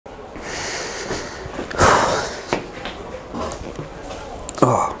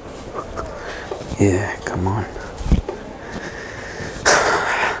Oh, yeah, come on.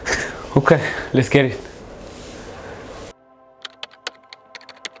 Okay, let's get it.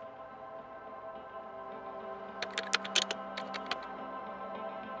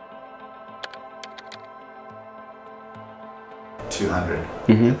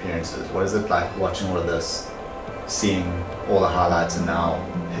 Appearances. What is it like watching all of this, seeing all the highlights and now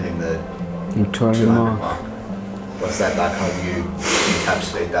hitting the 200 mark? What's that like? How do you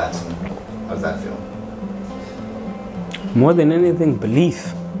encapsulate that and how does that feel? More than anything,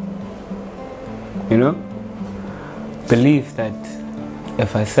 belief. You know? Belief that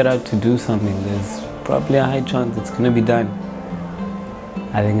if I set out to do something, there's probably a high chance it's going to be done.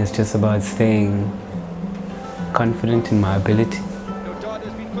 I think it's just about staying confident in my ability.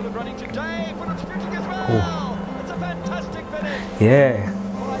 Nodada's been full of running today, full of sprinting as well. It's a fantastic finish.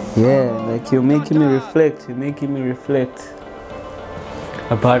 Yeah, like you're making me reflect. You're making me reflect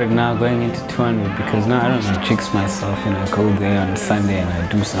about it now going into 200, because now I don't jinx myself and I go there on Sunday and I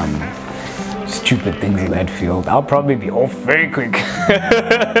do some stupid things in that field. I'll probably be off very quick.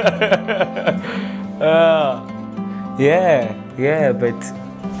 Yeah, but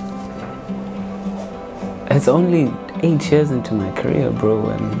it's only 8 years into my career, bro,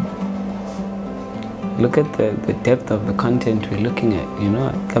 and look at the depth of the content we're looking at, you know.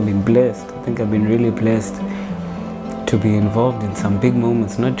 I think I've been blessed. I think I've been really blessed to be involved in some big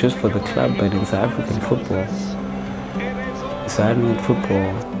moments, not just for the club, but in South African football. South African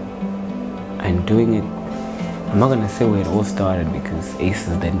football, and doing it, I'm not going to say where it all started because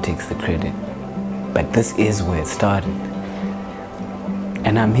Aces then takes the credit, but this is where it started.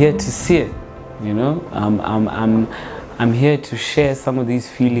 And I'm here to see it, you know. I'm here to share some of these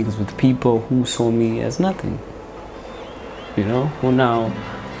feelings with people who saw me as nothing, you know, who now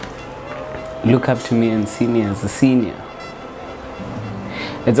look up to me and see me as a senior.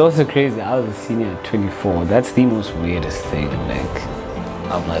 It's also crazy, I was a senior at 24. That's the most weirdest thing. Like,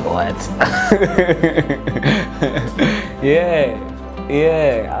 I'm like, what? yeah,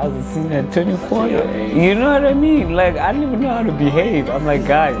 I was a senior at 24. You know what I mean? Like, I didn't even know how to behave. I'm like,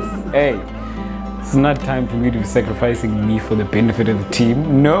 guys, hey, it's not time for me to be sacrificing me for the benefit of the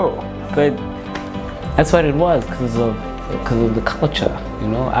team. No, but that's what it was, because of the culture. You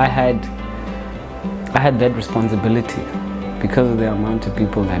know, I had that responsibility because of the amount of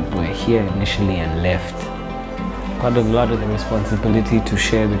people that were here initially and left. Part of a lot of the responsibility to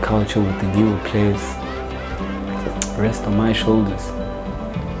share the culture with the newer players rest on my shoulders.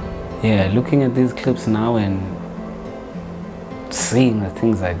 Yeah, looking at these clips now and seeing the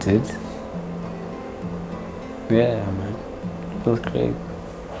things I did. Yeah, man. Feels great.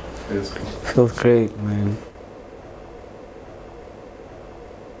 Feels great, man.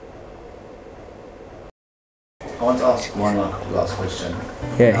 I want to ask one last question.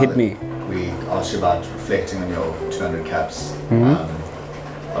 Yeah, hit me. We asked you about reflecting on your 200 caps.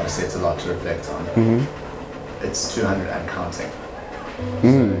 Obviously, it's a lot to reflect on. It's 200 and counting.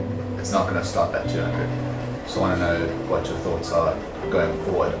 So it's not going to stop at 200. So I want to know what your thoughts are going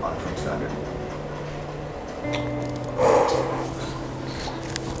forward on from 200.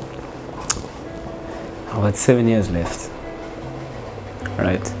 About 7 years left,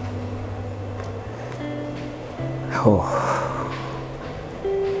 right? Oh,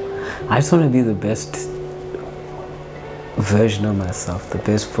 I just want to be the best version of myself, the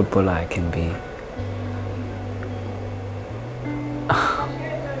best footballer I can be.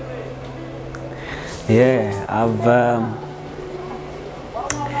 Yeah,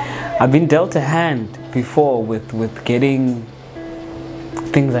 I've been dealt a hand before with getting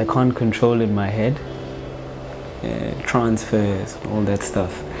things I can't control in my head. Transfers, all that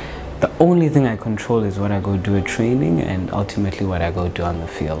stuff. The only thing I control is what I go do at training and ultimately what I go do on the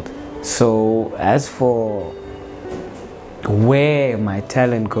field. So as for where my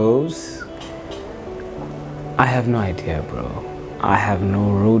talent goes, I have no idea, bro. I have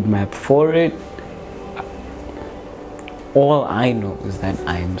no roadmap for it. All I know is that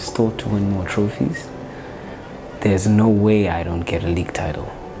I'm still to win more trophies. There's no way I don't get a league title.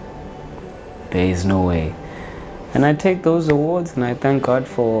 There is no way. And I take those awards and I thank God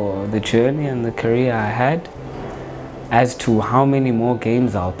for the journey and the career I had. As to how many more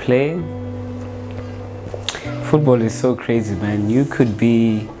games I'll play, football is so crazy, man. You could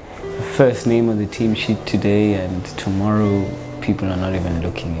be the first name on the team sheet today and tomorrow people are not even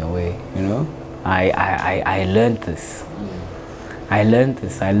looking your way, you know? I learned this. I learned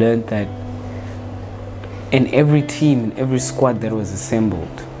that in every team, in every squad that was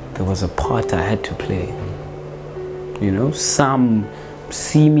assembled, there was a part I had to play. You know, some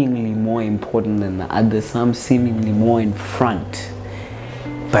seemingly more important than the others, some seemingly more in front.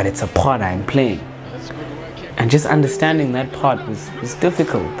 but it's a part I'm playing. And just understanding that part was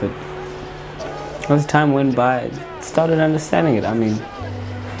difficult, but as time went by, I started understanding it. I mean,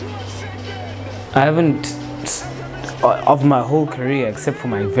 I haven't, of my whole career, except for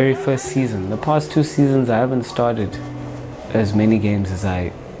my very first season, the past 2 seasons, I haven't started as many games as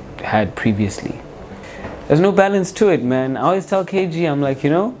I had previously. There's no balance to it, man. I always tell KG, I'm like, you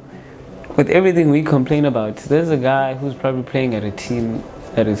know, with everything we complain about, there's a guy who's probably playing at a team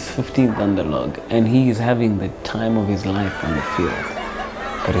that is 15th underdog, and he is having the time of his life on the field,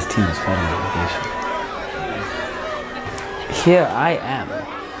 but his team is fighting relegation. Here I am.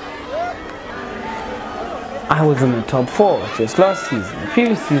 I was in the top 4 just last season. The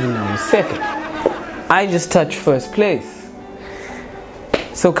previous season I was 2nd. I just touched 1st place.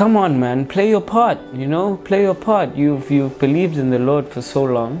 So come on, man, play your part, you know, play your part. You've believed in the Lord for so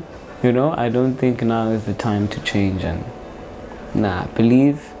long, you know. I don't think now is the time to change. And nah,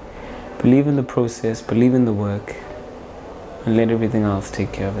 believe in the process, believe in the work, and let everything else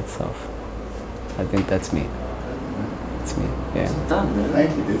take care of itself. I think that's me. That's me, yeah. Done, man.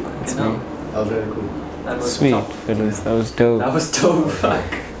 Thank you, dude. That's You know, me. That was really cool. that was Sweet, top. fellas, that was dope. That was dope,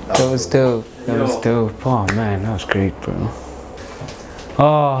 fuck. That was dope. That was Yo. dope. Oh man, that was great, bro.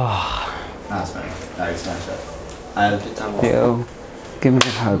 Oh, Nice, man. Nice, nice shot. I had a good time. yo, give me a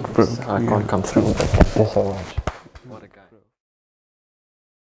hug, bro. I can't come through. Thank you so much.